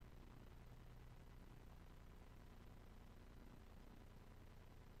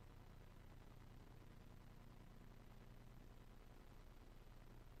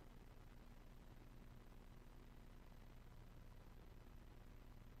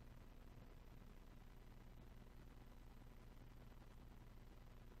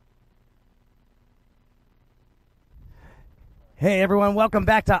Hey everyone, welcome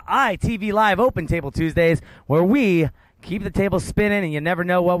back to ITV Live Open Table Tuesdays, where we keep the table spinning and you never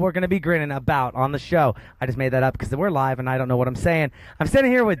know what we're going to be grinning about on the show. I just made that up because we're live and I don't know what I'm saying. I'm sitting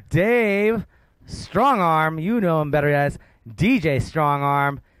here with Dave Strongarm. You know him better as DJ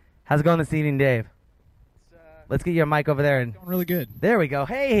Strongarm. How's it going this evening, Dave? Let's get your mic over there. Going really good. There we go.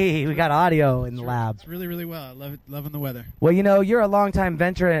 Hey, we got audio in the lab. It's really, really well. I love it, loving the weather. Well, you know, you're a longtime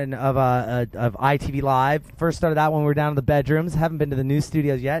veteran of ITV Live. First started out when we were down in the bedrooms. Haven't been to the new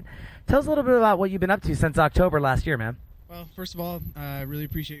studios yet. Tell us a little bit about what you've been up to since October last year, man. Well, first of all, I really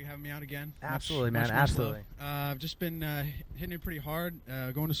appreciate you having me out again. Absolutely, man. Absolutely. I've just been hitting it pretty hard,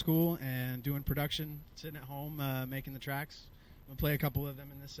 going to school and doing production, sitting at home, making the tracks. I'll play a couple of them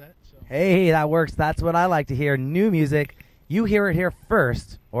in this set. So. Hey, that works. That's what I like to hear. New music. You hear it here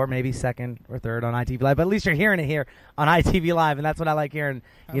first, or maybe second or third on ITV Live, but at least you're hearing it here on ITV Live, and that's what I like hearing,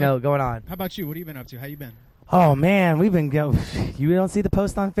 going on. How about you? What have you been up to? How you been? Oh, man, we've been you don't see the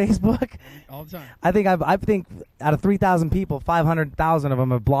post on Facebook? All the time. I think out of 3,000 people, 500,000 of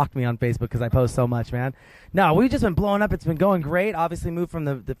them have blocked me on Facebook because I post so much, man. No, we've just been blowing up. It's been going great. Obviously moved from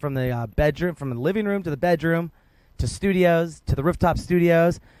the bedroom, from the living room to the bedroom, to studios, to the rooftop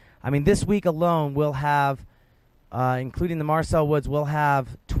studios. I mean, this week alone, we'll have, including the Marcel Woods, we'll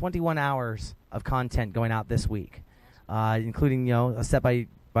have 21 hours of content going out this week, including, a set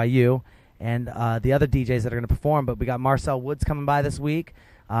by you and the other DJs that are going to perform. But we got Marcel Woods coming by this week.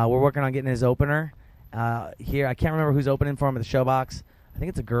 We're working on getting his opener here. I can't remember who's opening for him at the Showbox. I think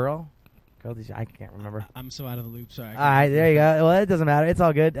it's a girl. DJ, I can't remember. I'm so out of the loop, sorry. All right, there you go. Well, it doesn't matter. It's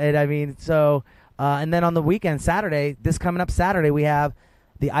all good. And then on the weekend, Saturday, this coming up Saturday, we have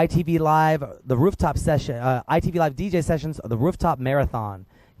the ITV Live, the rooftop session, ITV Live DJ sessions, the rooftop marathon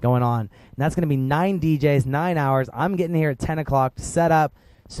going on. And that's going to be 9 DJs, 9 hours. I'm getting here at 10 o'clock to set up,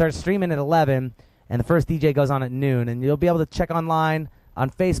 start streaming at 11, and the first DJ goes on at noon. And you'll be able to check online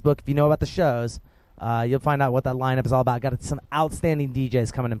on Facebook if you know about the shows. You'll find out what that lineup is all about. Got some outstanding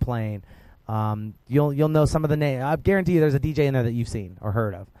DJs coming and playing. You'll know some of the names. I guarantee you there's a DJ in there that you've seen or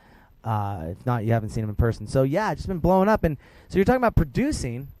heard of. If not, you haven't seen him in person. So, yeah, it's just been blowing up. And so you're talking about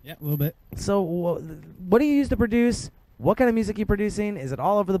producing. Yeah, a little bit. So what do you use to produce? What kind of music are you producing? Is it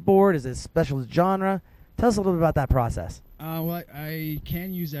all over the board? Is it a special genre? Tell us a little bit about that process. Well, I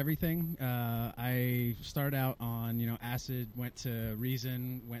can use everything. I started out on, Acid, went to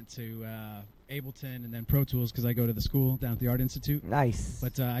Reason, went to Ableton, and then Pro Tools because I go to the school down at the Art Institute. Nice.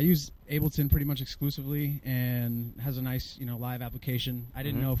 But I use Ableton pretty much exclusively and has a nice, live application. I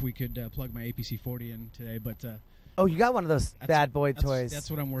didn't know if we could plug my APC-40 in today, but... Oh, you got one of those bad boy toys.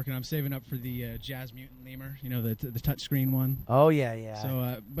 That's what I'm working on. I'm saving up for the Jazz Mutant Lemur, the touchscreen one. Oh, yeah.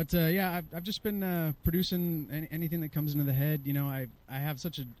 So, I've just been producing anything that comes into the head. I have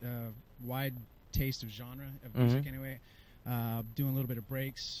such a wide taste of genre of music anyway. Doing a little bit of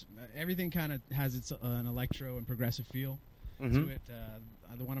breaks. Everything kind of has an electro and progressive feel to it.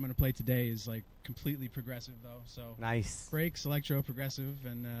 The one I'm going to play today is like completely progressive though. So nice. Breaks, electro, progressive,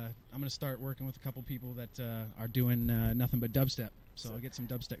 and I'm going to start working with a couple people that are doing nothing but dubstep. So I'll get some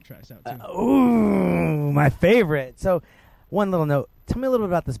dubstep tracks out too. Ooh, my favorite. So one little note. Tell me a little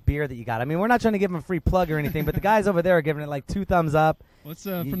bit about this beer that you got. I mean, we're not trying to give them a free plug or anything, but the guys over there are giving it like 2 thumbs up. Well, it's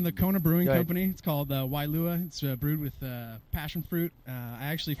from the Kona Brewing Company. It's called Wailua. It's brewed with passion fruit. I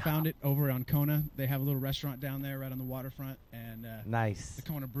actually found it over on Kona. They have a little restaurant down there right on the waterfront. And nice. The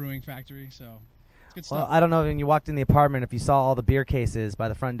Kona Brewing Factory. So it's good stuff. Well, I don't know when you walked in the apartment if you saw all the beer cases by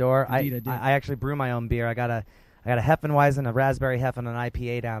the front door. Indeed, I did. I actually brew my own beer. I got a Hefeweizen, a raspberry Heffen, and an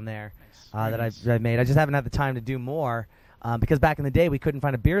IPA down there that I made. I just haven't had the time to do more. Because back in the day we couldn't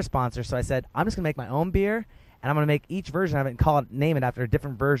find a beer sponsor, so I said I'm just gonna make my own beer, and I'm gonna make each version of it and name it after a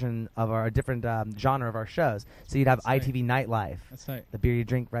different version of a different genre of our shows. So you'd have That's ITV Nightlife, that's right. The beer you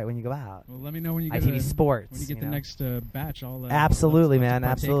drink right when you go out. Well, let me know when you get ITV Sports. When you get the next batch. I'll absolutely, let's man,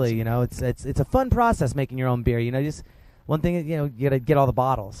 absolutely. It's a fun process making your own beer. Just one thing, you gotta get all the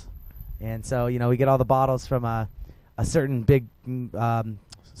bottles, and so we get all the bottles from a certain big.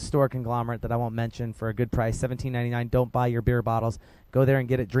 Store conglomerate that I won't mention for a good price, $17.99. Don't buy your beer bottles. Go there and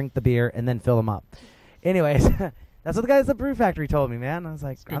get it, drink the beer, and then fill them up. Anyways, that's what the guys at the Brew Factory told me, man. I was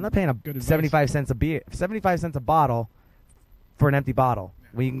like, I'm not paying 75 cents a beer, 75 cents a bottle for an empty bottle. Yeah.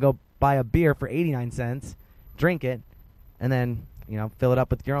 Well, you can go buy a beer for 89 cents, drink it, and then fill it up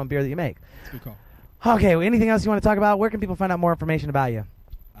with your own beer that you make. That's a good call. Okay, well, anything else you want to talk about? Where can people find out more information about you?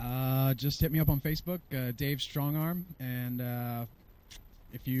 Just hit me up on Facebook, Dave Strongarm, and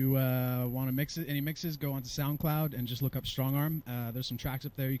if you want to mix any mixes, go onto SoundCloud and just look up Strongarm. There's some tracks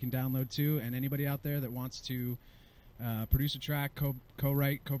up there you can download too. And anybody out there that wants to produce a track,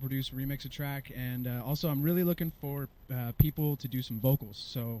 co-write, co-produce, remix a track, and also I'm really looking for people to do some vocals.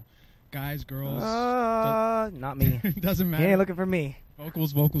 So, guys, girls, not me. Doesn't matter. He ain't looking for me.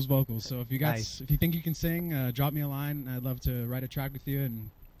 Vocals. So if you guys, if you think you can sing, drop me a line. I'd love to write a track with you and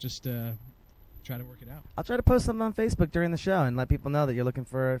just try to work it out. I'll try to post something on Facebook during the show and let people know that you're looking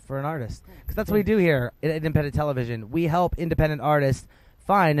for an artist. Because that's what we do here at Independent Television. We help independent artists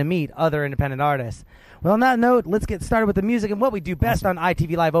find and meet other independent artists. Well, on that note, let's get started with the music and what we do best on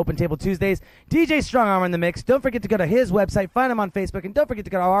ITV Live Open Table Tuesdays. DJ Strongarm in the mix. Don't forget to go to his website, find him on Facebook, and don't forget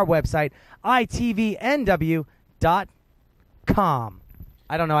to go to our website, itvnw.com.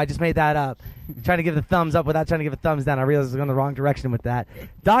 I don't know, I just made that up. Trying to give the thumbs up without trying to give a thumbs down. I realized I was going the wrong direction with that.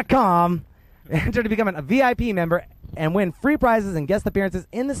 .com. Enter to become a VIP member and win free prizes and guest appearances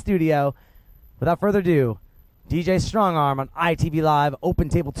in the studio. Without further ado, DJ Strongarm on ITV Live Open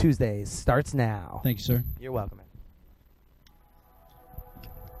Table Tuesdays starts now. Thank you, sir. You're welcome.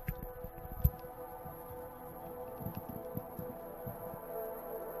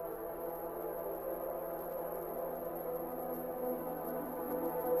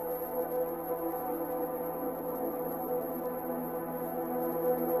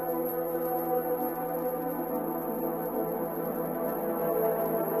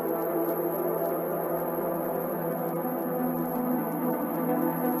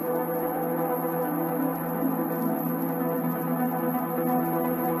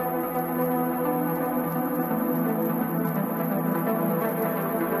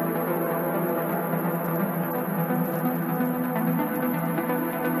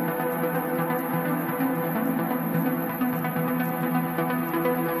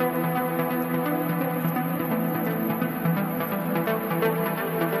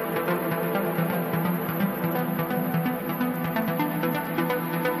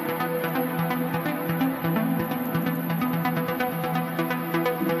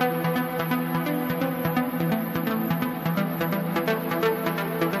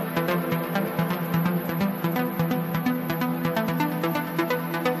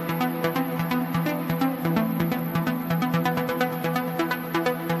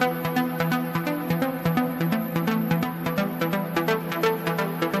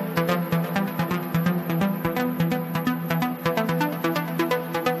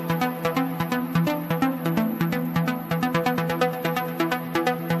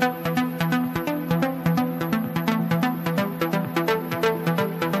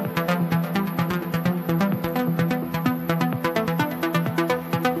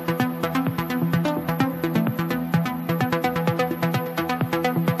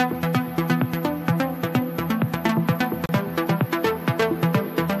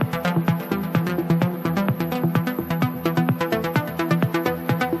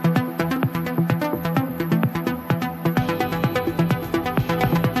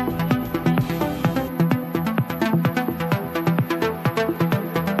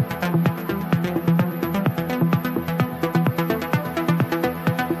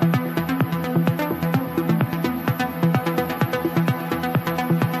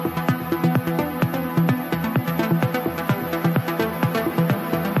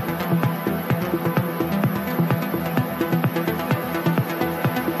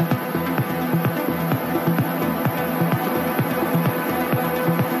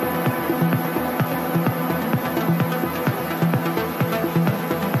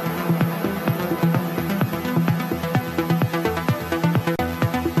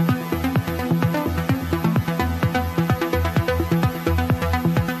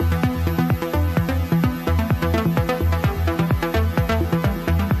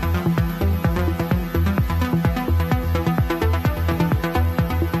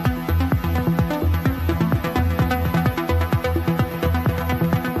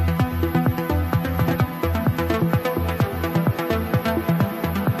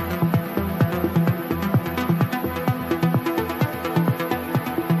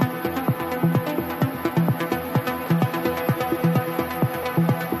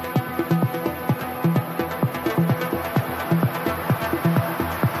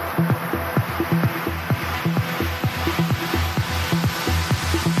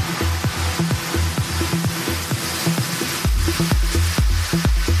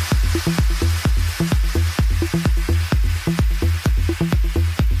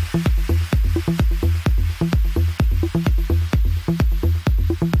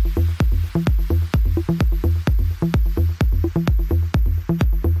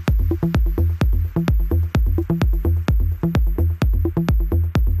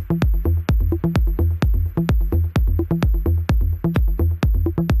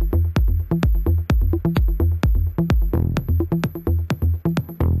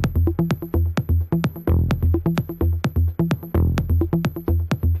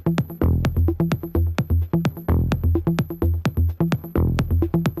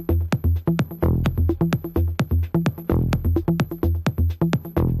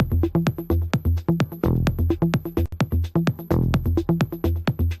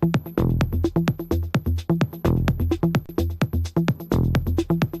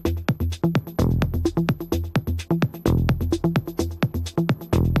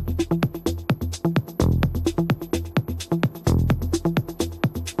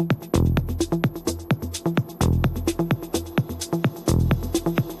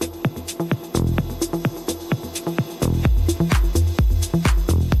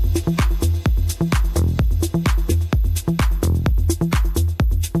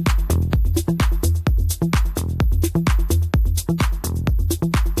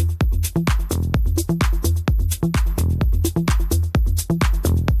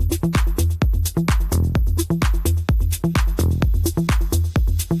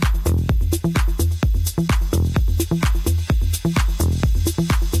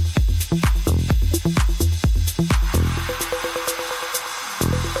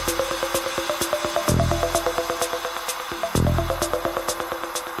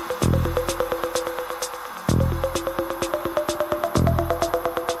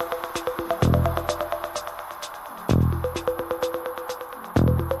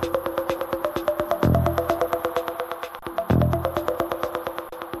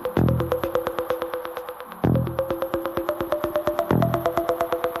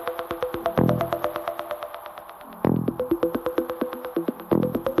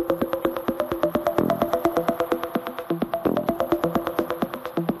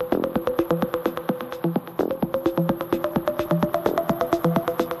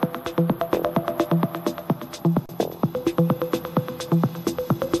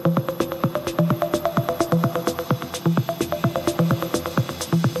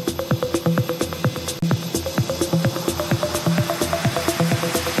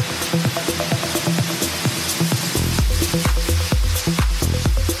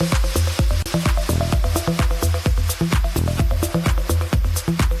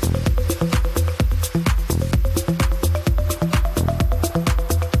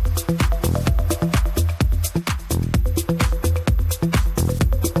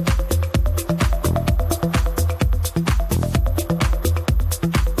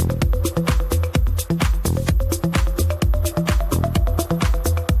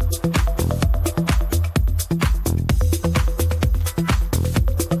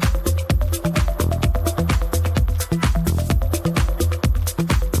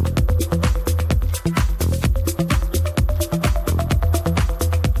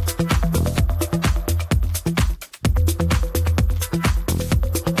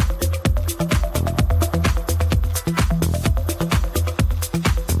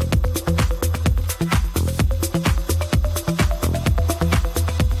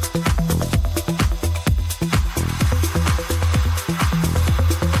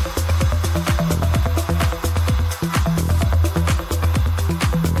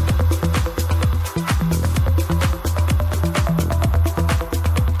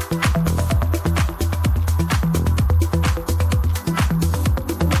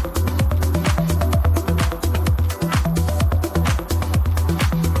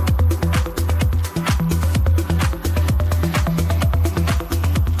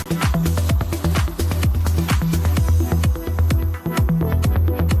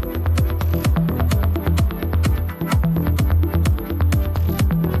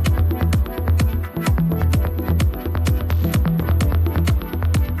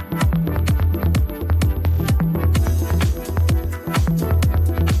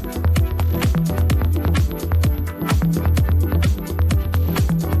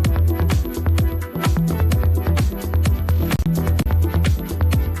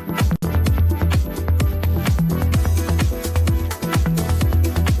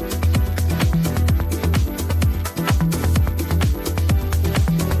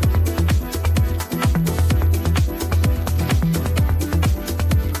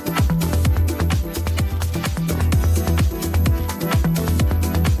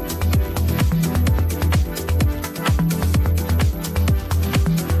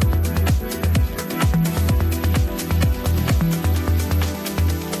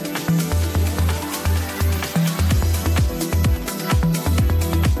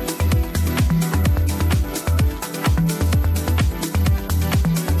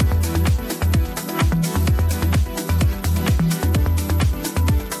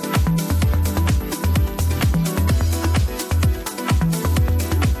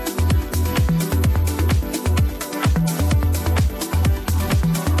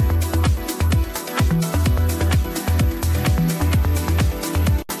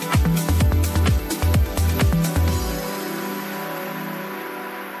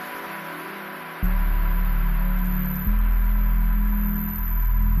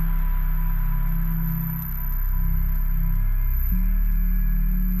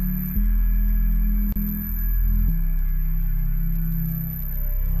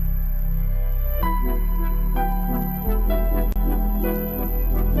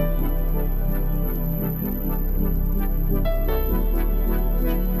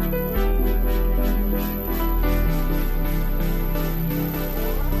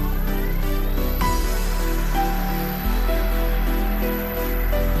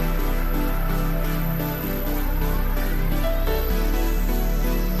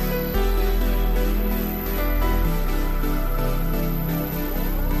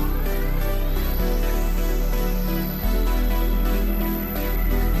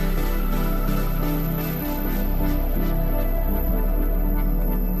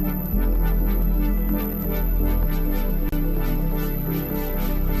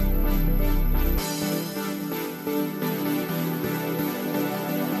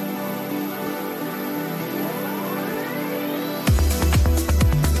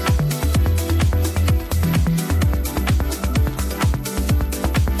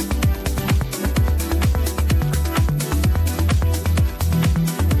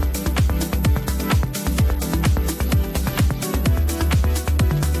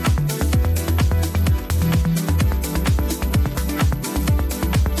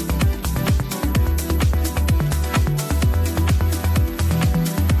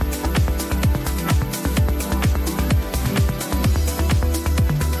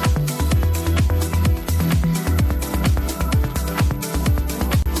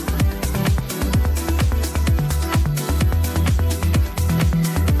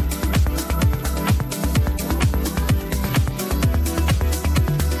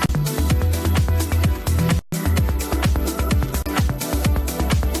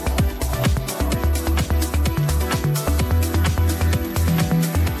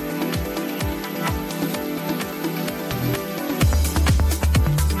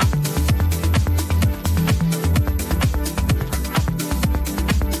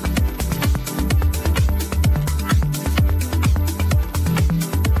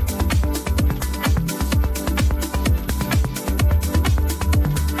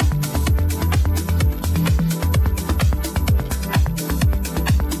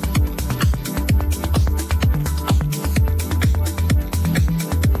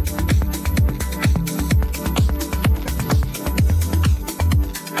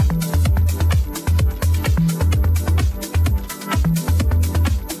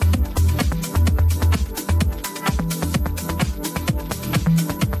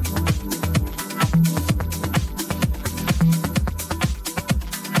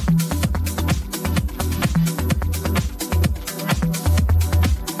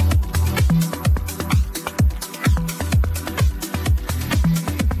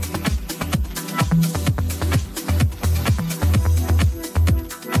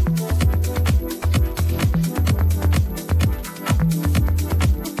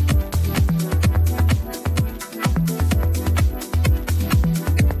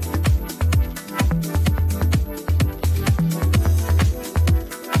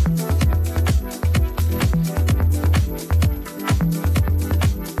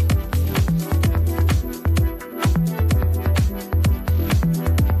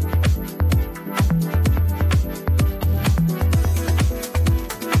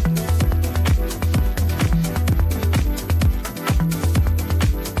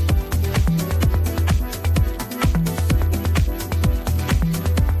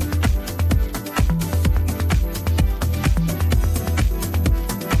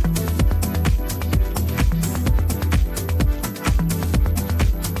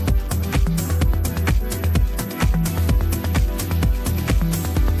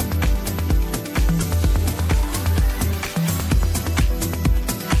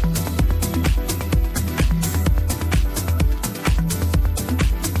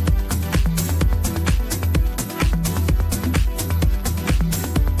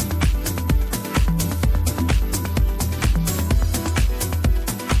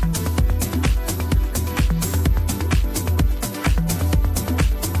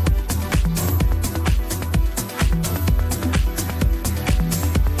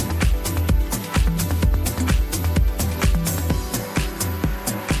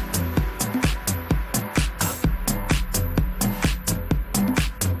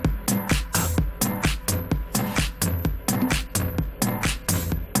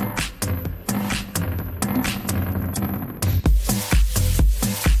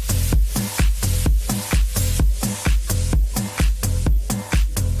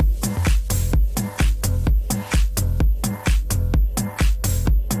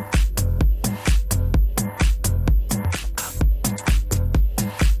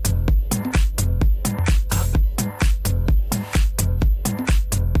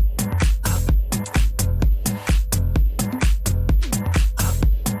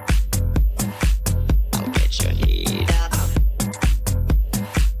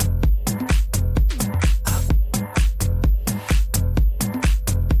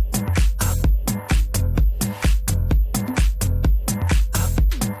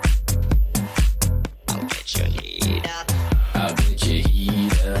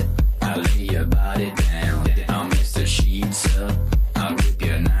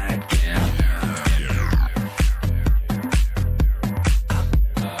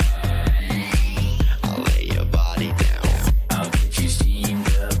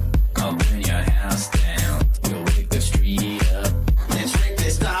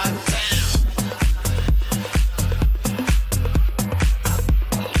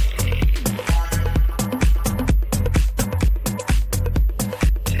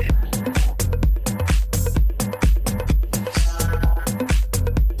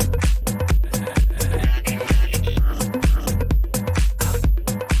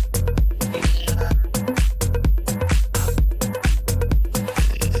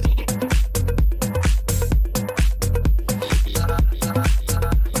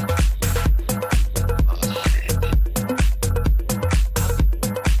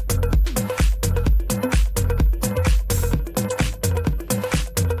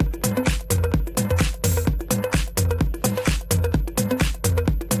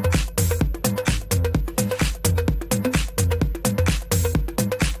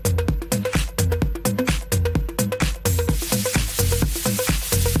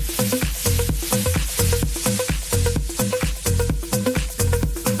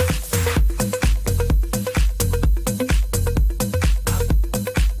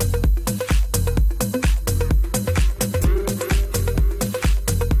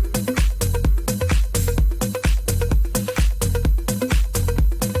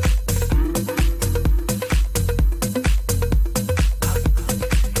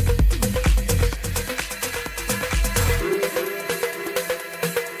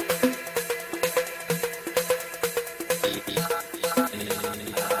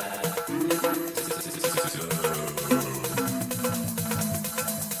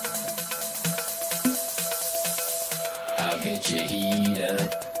 heat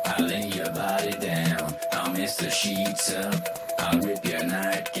up. I'll lay your body down. I'll mess the sheets up. I'll rip your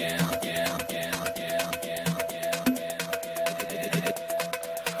nightgown.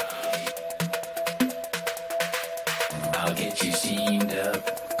 I'll get you steamed up.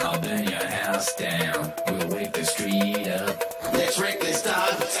 I'll burn your house down. We'll wake the street up. Let's wreck this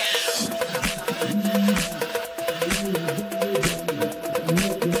dog town.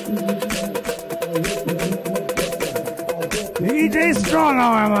 DJ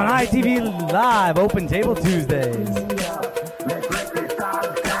Strongarm on ITV Live, Open Table Tuesdays.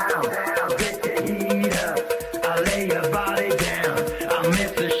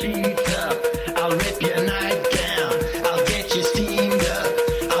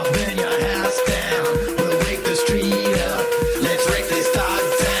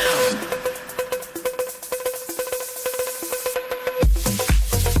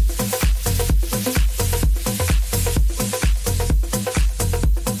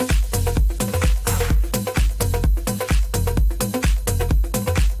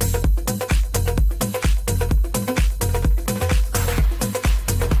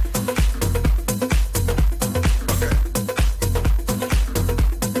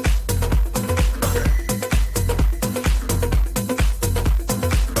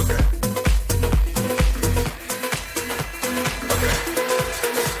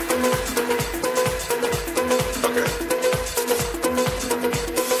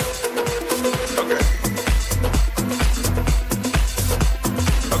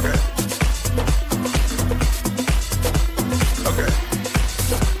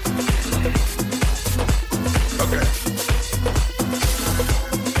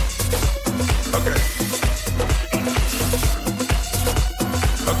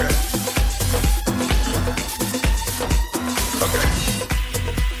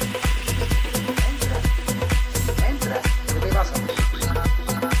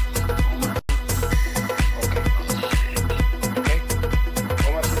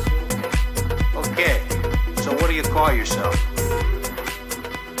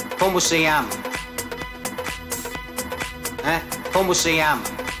 Come se chiama? Come se chiama?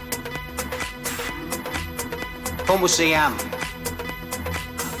 Come se chiama?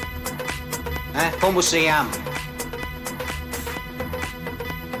 Come se chiama?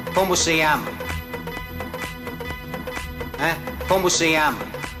 Come se chiama? Come se chiama?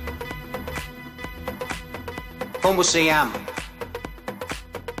 Come se chiama?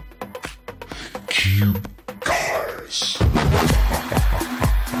 Cute cars.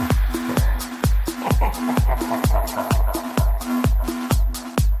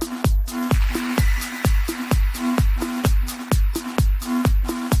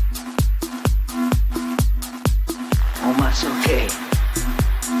 Oh, that's okay.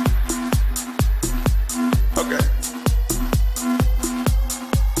 Okay.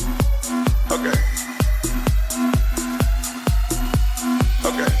 Okay.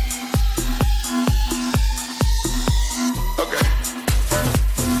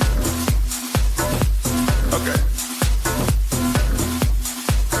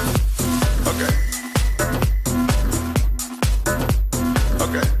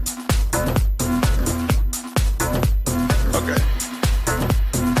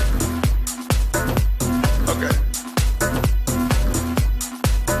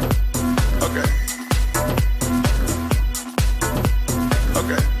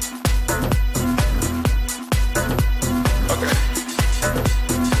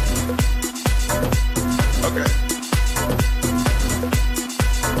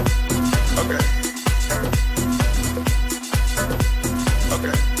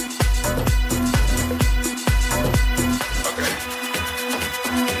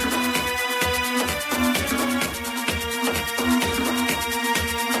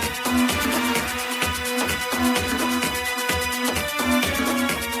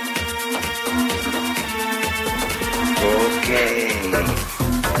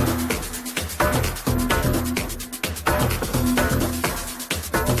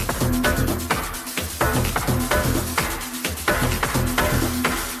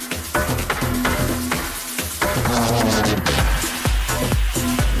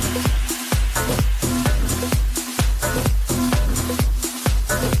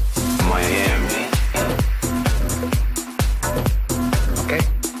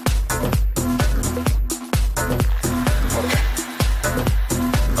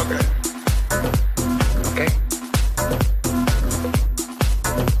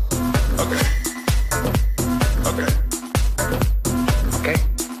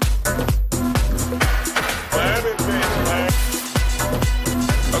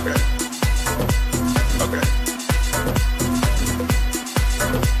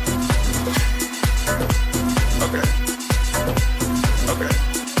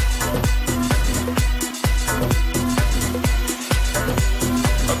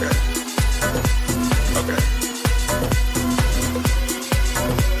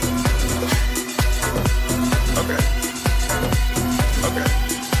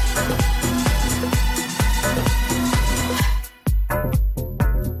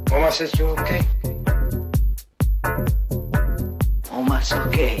 says you okay? Almost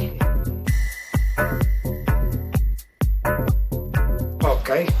okay.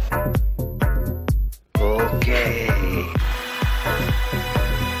 Okay. Okay.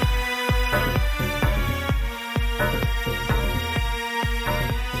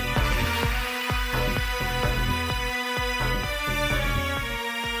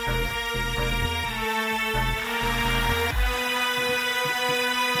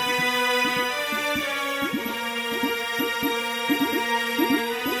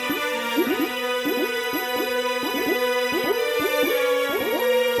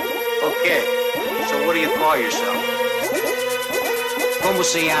 Okay, so what do you call yourself? ¿Cómo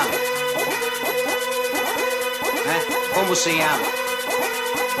se llama? ¿Eh? ¿Cómo se llama?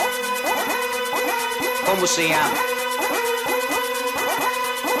 ¿Cómo se llama?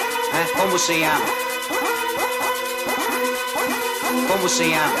 ¿Eh? ¿Cómo se llama? ¿Cómo se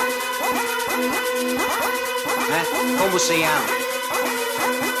llama? ¿Eh? ¿Cómo se llama?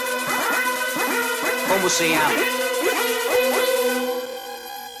 ¿Cómo se llama?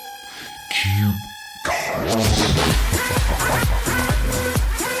 Cube Cars.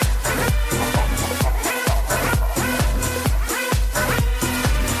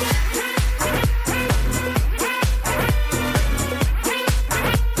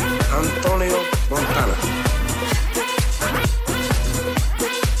 Antonio Montana.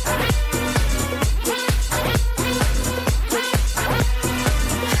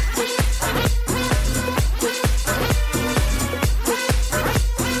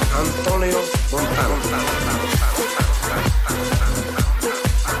 Antonio Montana.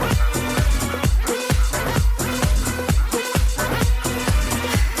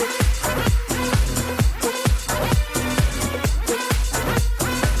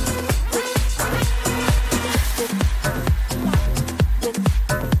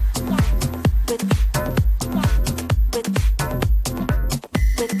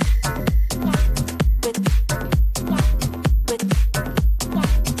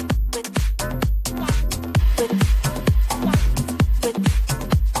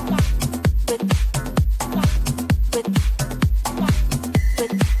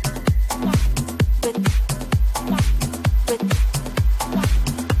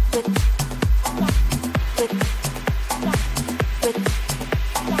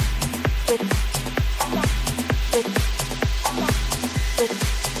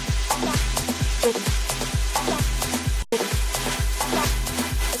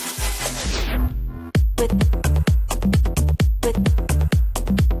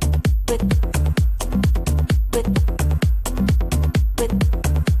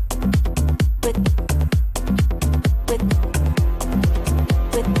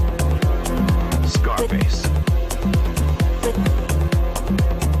 Scarface.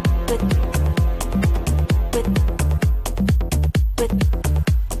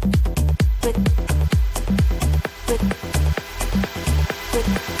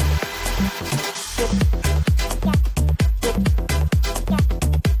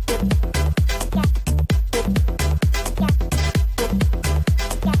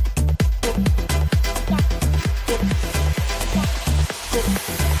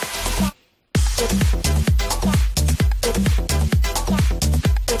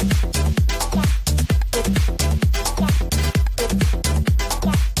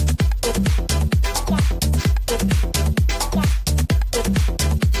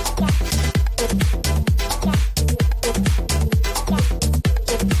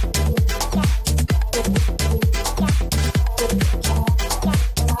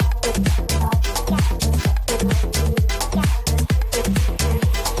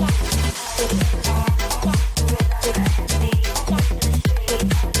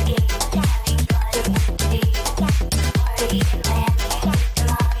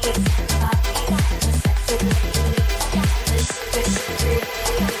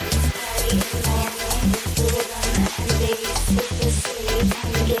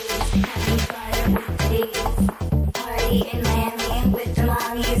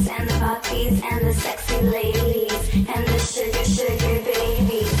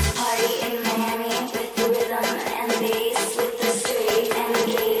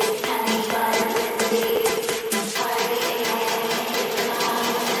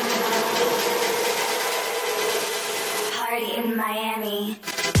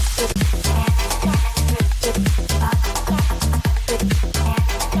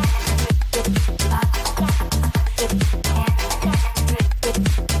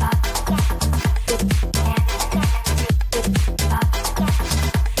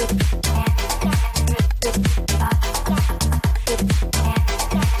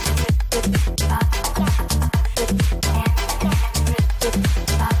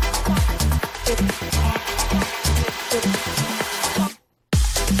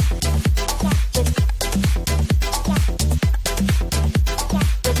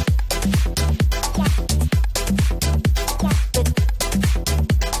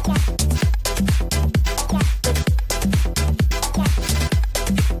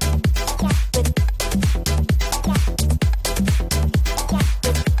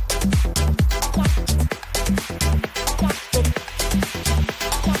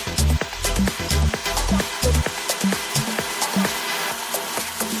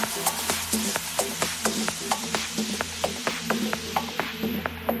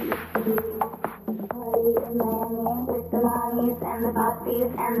 and the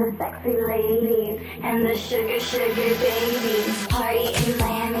poppies and the sexy ladies and the sugar, sugar babies. Party in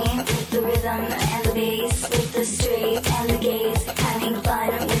Miami with the rhythm and the bass, with the straight and the gays, having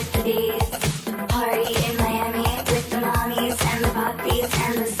fun with the gays. Party in Miami with the mommies and the poppies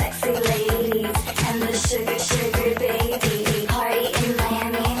and the sexy ladies and the sugar, sugar babies. Party in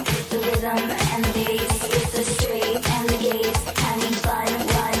Miami with the rhythm and the bass, with the straight and the gays, having fun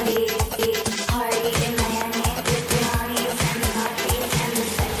with the gays. Party in Miami with the mommies and the poppies and the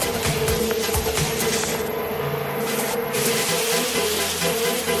sexy ladies and the sugar,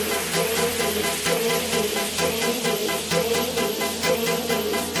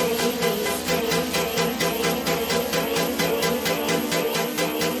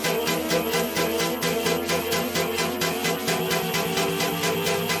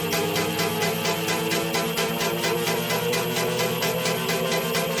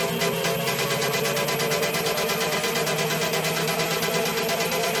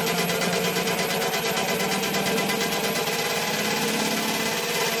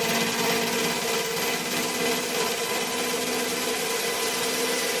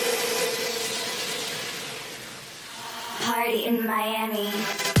 party in Miami.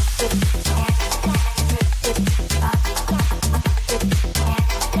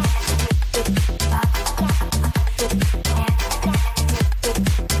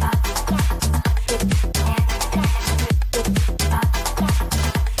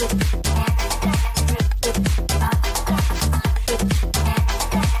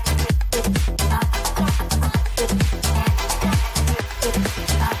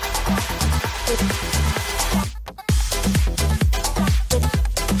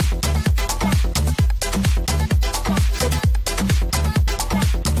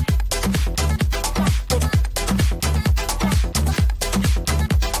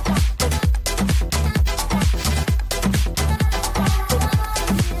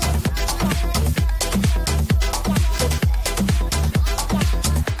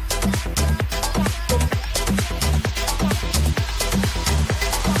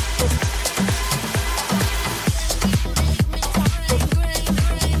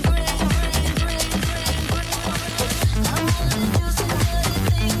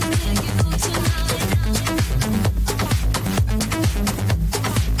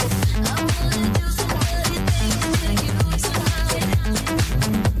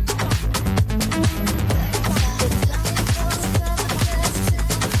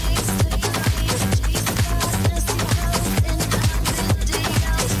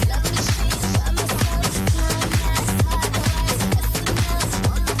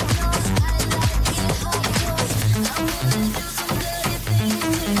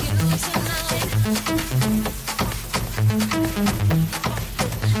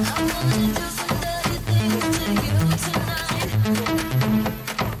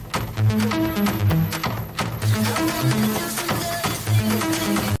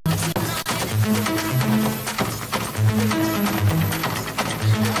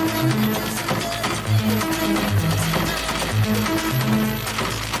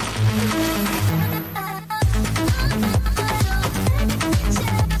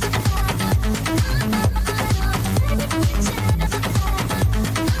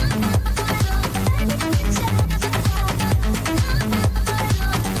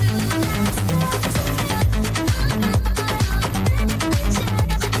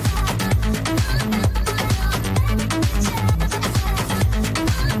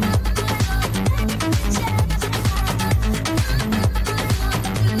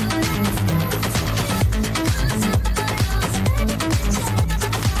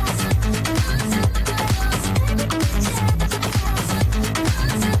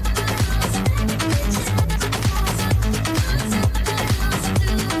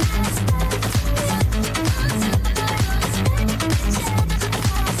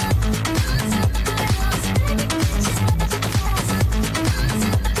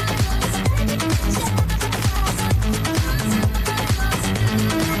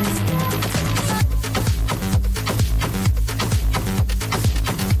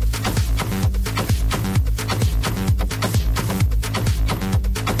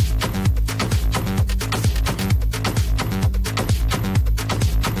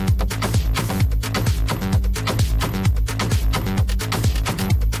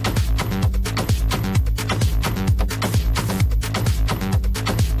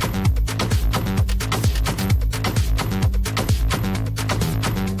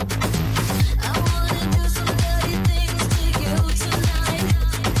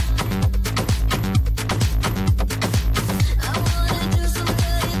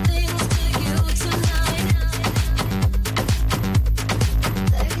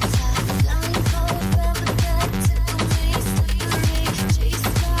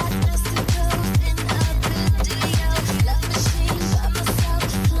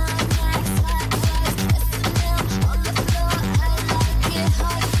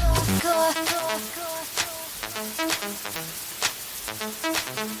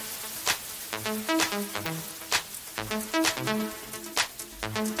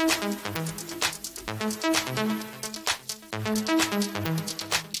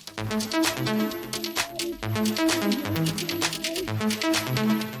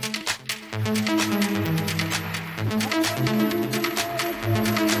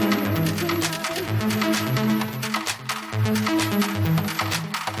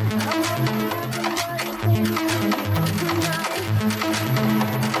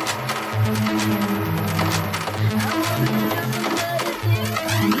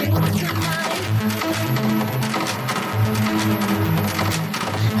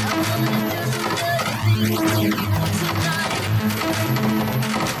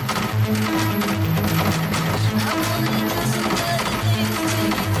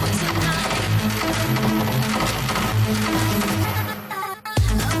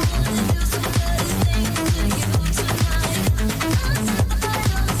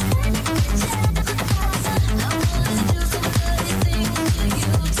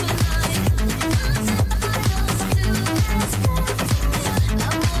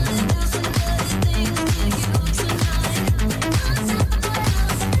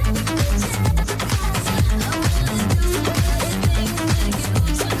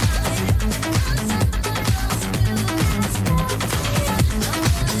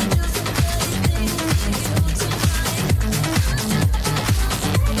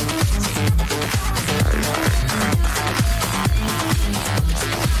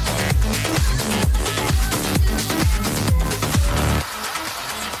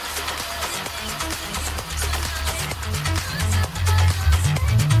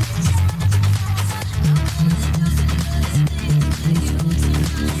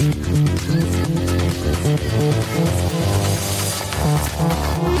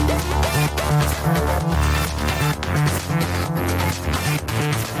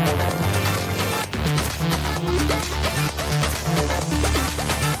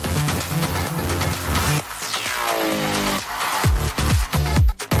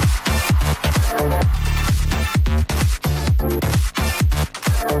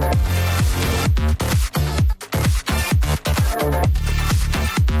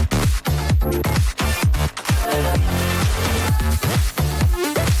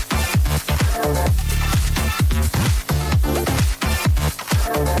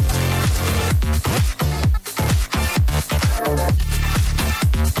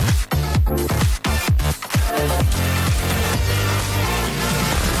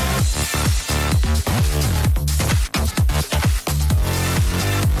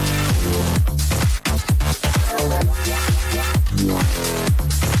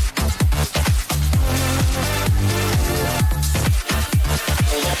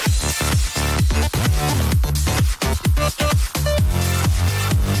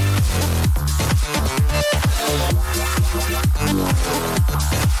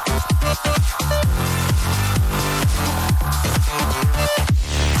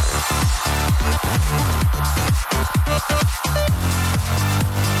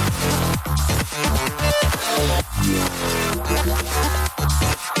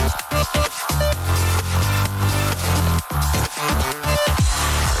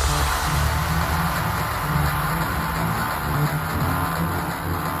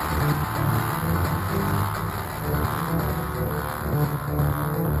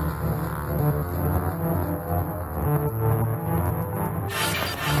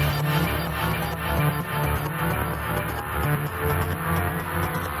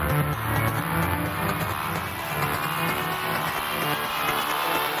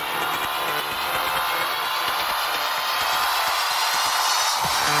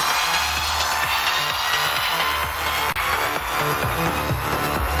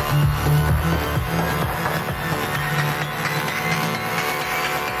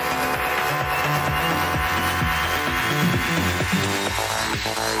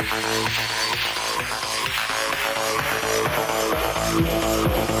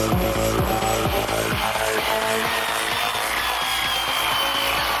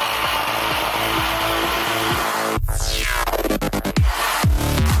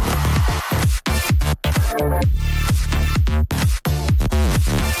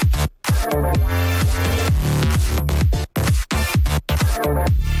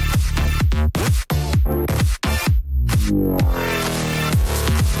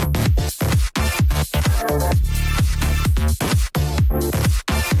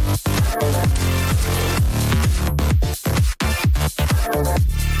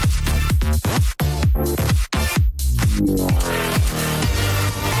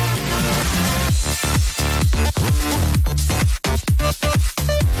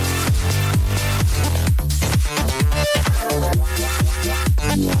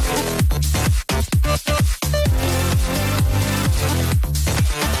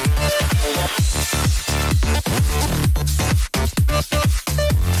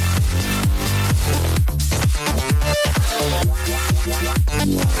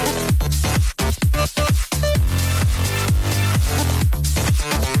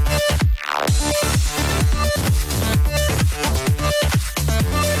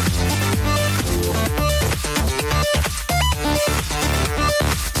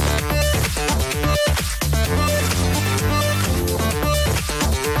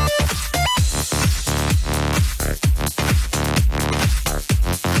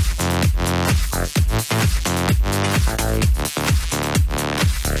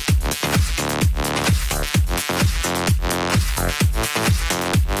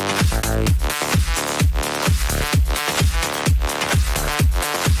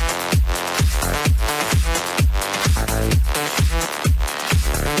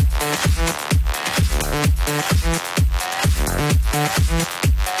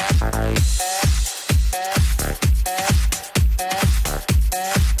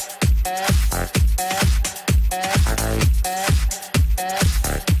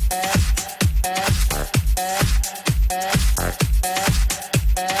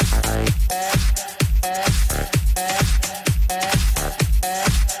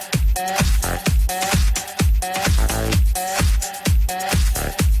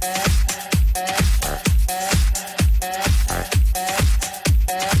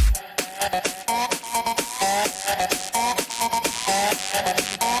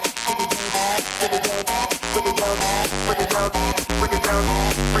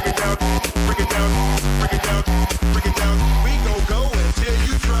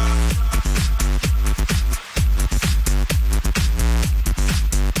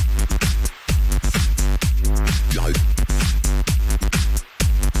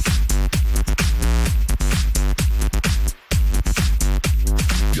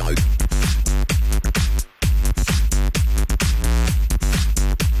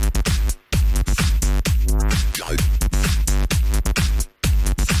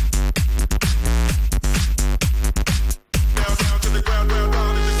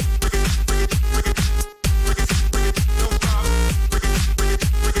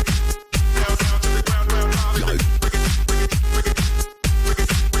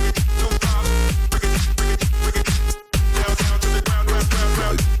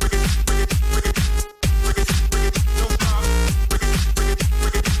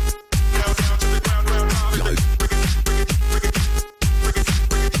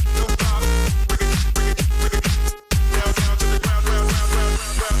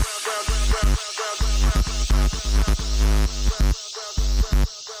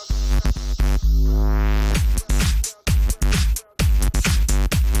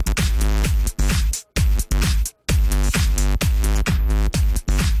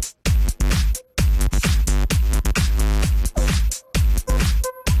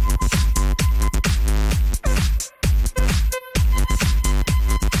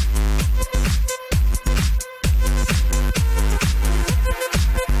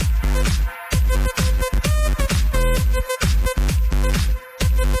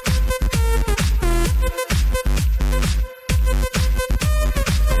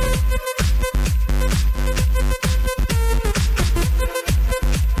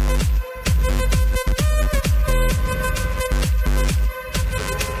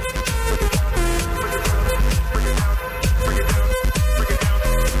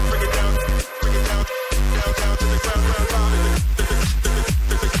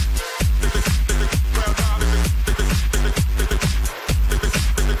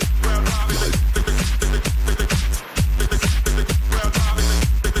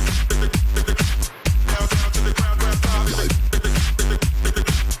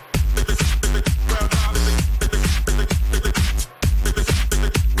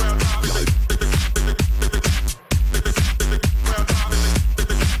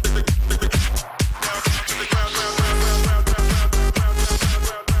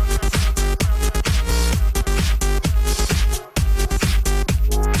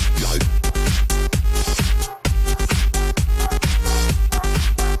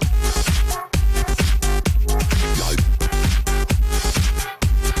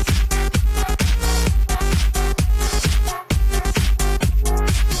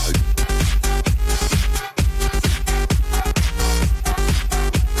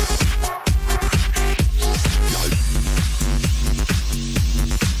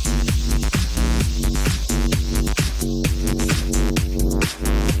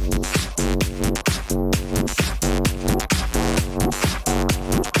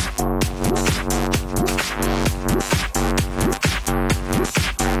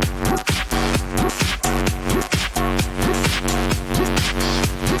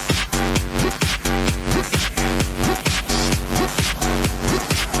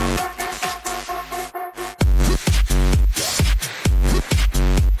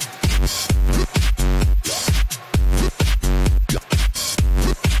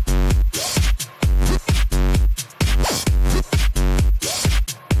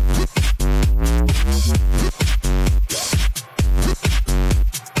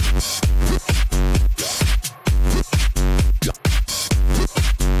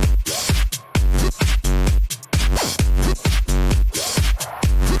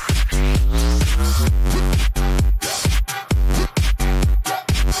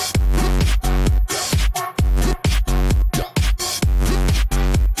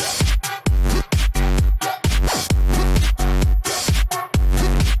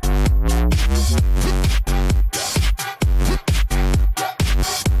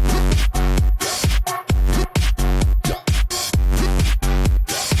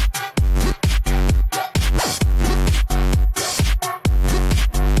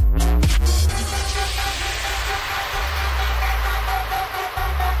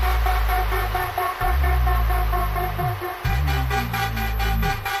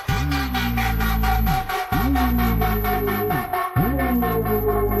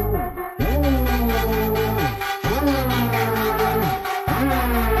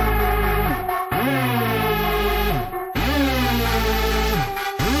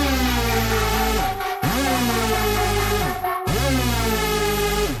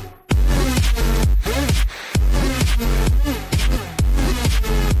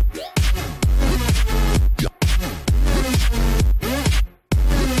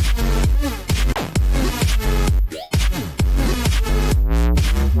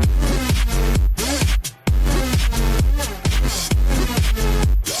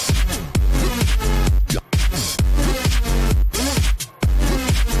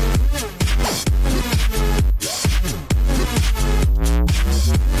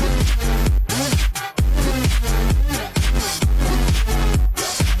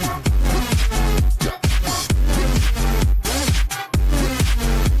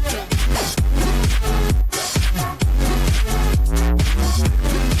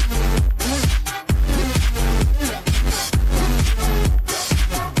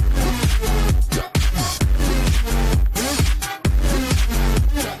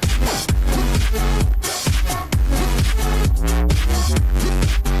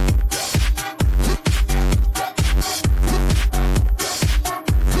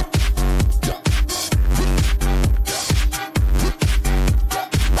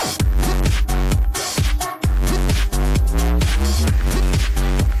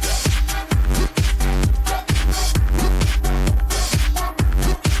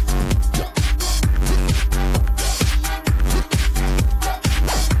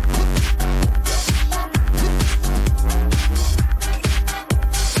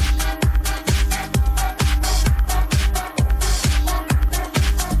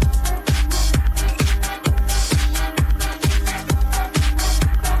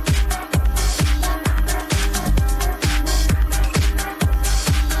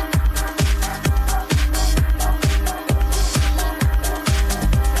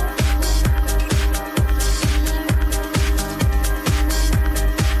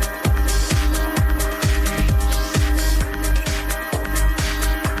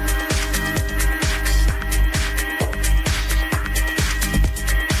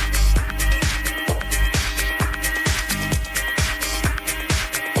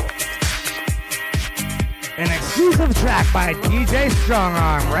 massive track by DJ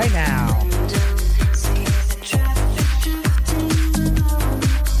Strongarm right now.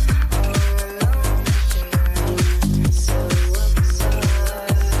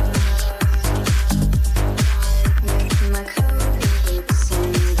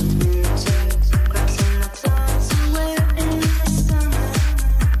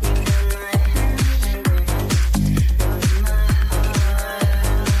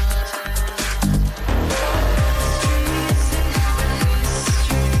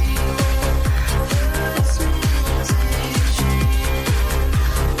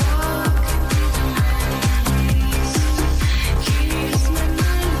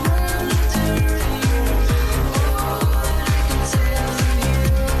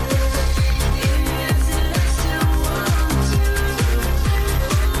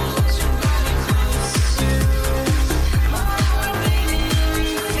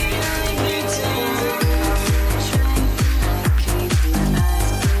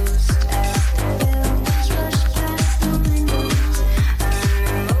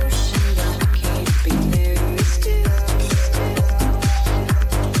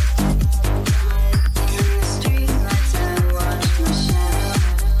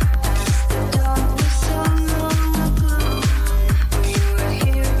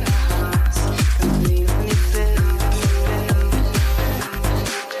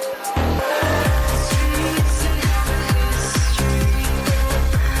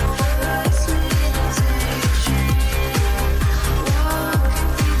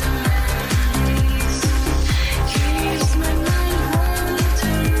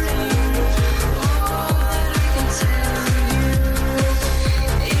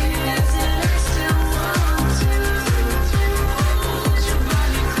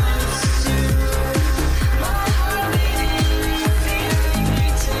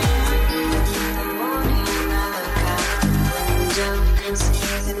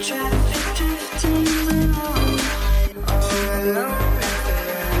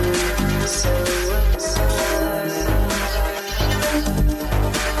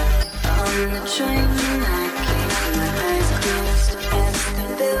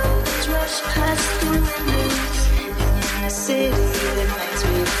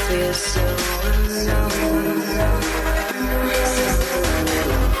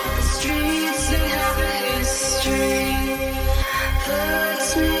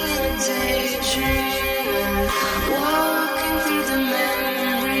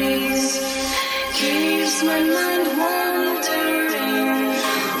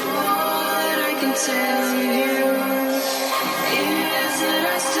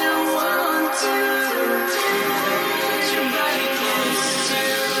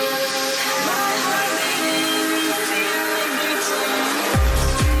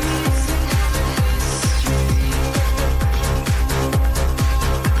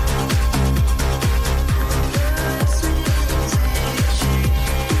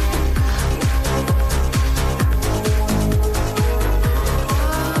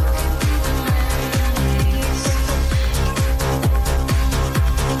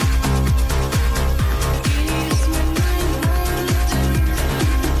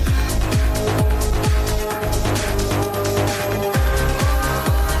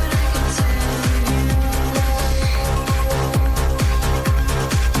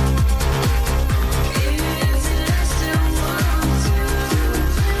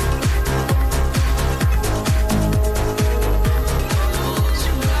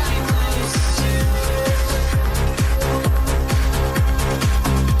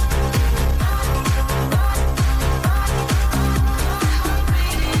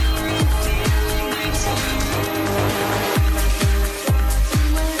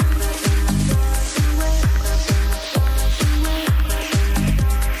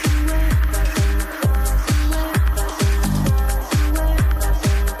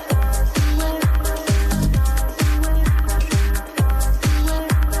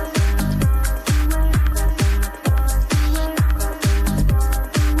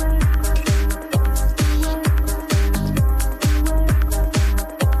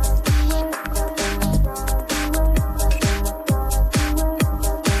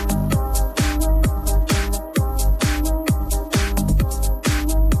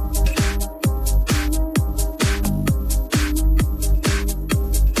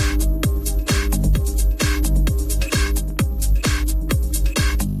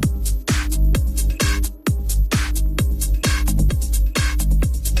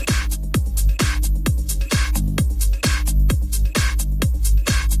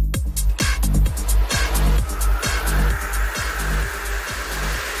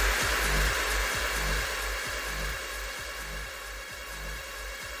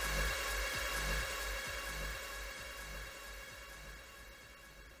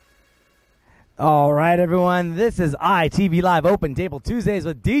 All right, everyone. This is ITV Live Open Table Tuesdays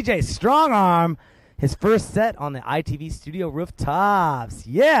with DJ Strongarm. His first set on the ITV studio rooftops.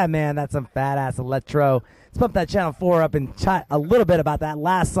 Yeah, man, that's some fat-ass electro. Let's pump that Channel 4 up and chat a little bit about that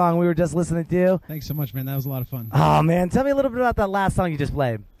last song we were just listening to. Thanks so much, man. That was a lot of fun. Oh, man. Tell me a little bit about that last song you just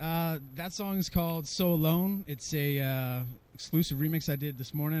played. That song is called So Alone. It's a exclusive remix I did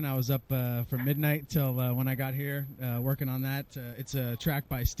this morning. I was up from midnight till when I got here working on that. It's a track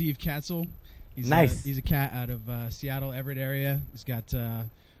by Steve Katzel. Nice. He's a cat out of Seattle, Everett area. He's got a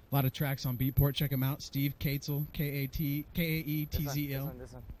lot of tracks on Beatport. Check him out. Steve Katzel, Kaettzl.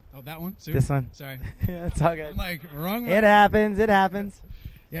 This one. Oh, that one? This one. Sorry. Yeah, it's all good. I'm like, wrong one. It happens. It happens.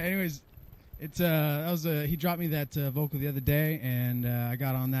 Yeah, anyways, it's he dropped me that vocal the other day, and I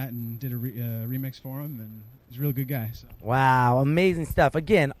got on that and did a remix for him, and he's a real good guy. So. Wow, amazing stuff.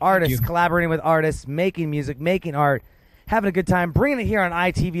 Again, artists collaborating with artists, making music, making art, having a good time, bringing it here on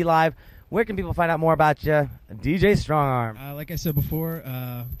ITV Live. Where can people find out more about you? DJ Strongarm. Like I said before,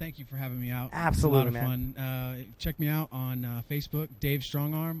 thank you for having me out. Absolutely, it was a lot of fun. Check me out on Facebook, Dave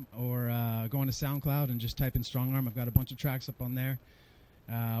Strongarm, or go on to SoundCloud and just type in Strongarm. I've got a bunch of tracks up on there.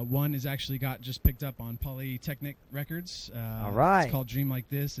 One is actually just picked up on Polytechnic Records. All right. It's called Dream Like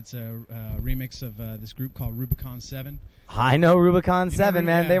This. It's a remix of this group called Rubicon 7. I know Rubicon 7,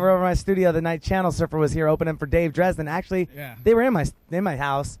 man. Yeah. They were over my studio the night Channel Surfer was here opening for Dave Dresden. Actually, they were in my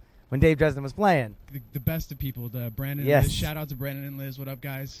house when Dave Dresden was playing. The best of people, Brandon yes. and Liz. Shout out to Brandon and Liz. What up,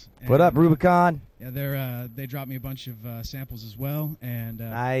 guys? What up, Rubicon? Yeah, they dropped me a bunch of samples as well, and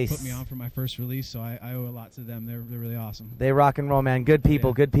nice. Put me on for my first release, so I owe a lot to them. They're really awesome. They rock and roll, man. Good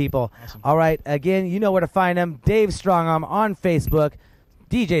people, good people. Awesome. All right, again, you know where to find them. Dave Strongarm on Facebook,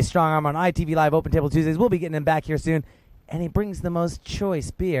 DJ Strongarm on ITV Live Open Table Tuesdays. We'll be getting him back here soon, and he brings the most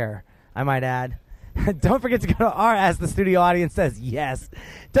choice beer, I might add. Don't forget to go to our, as the studio audience says, yes.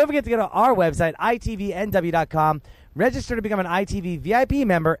 Don't forget to go to our website, itvnw.com. Register to become an ITV VIP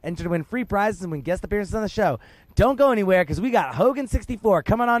member. Enter to win free prizes and win guest appearances on the show. Don't go anywhere because we got Hogan 64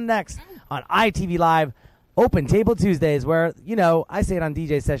 coming on next on ITV Live Open Table Tuesdays, where, you know, I say it on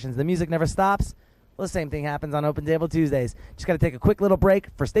DJ sessions, the music never stops. Well, the same thing happens on Open Table Tuesdays. Just got to take a quick little break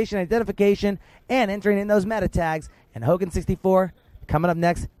for station identification and entering in those meta tags. And Hogan 64 coming up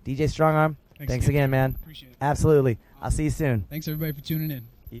next. DJ Strongarm. Thanks again, man. Appreciate it. Absolutely. I'll see you soon. Thanks, everybody, for tuning in.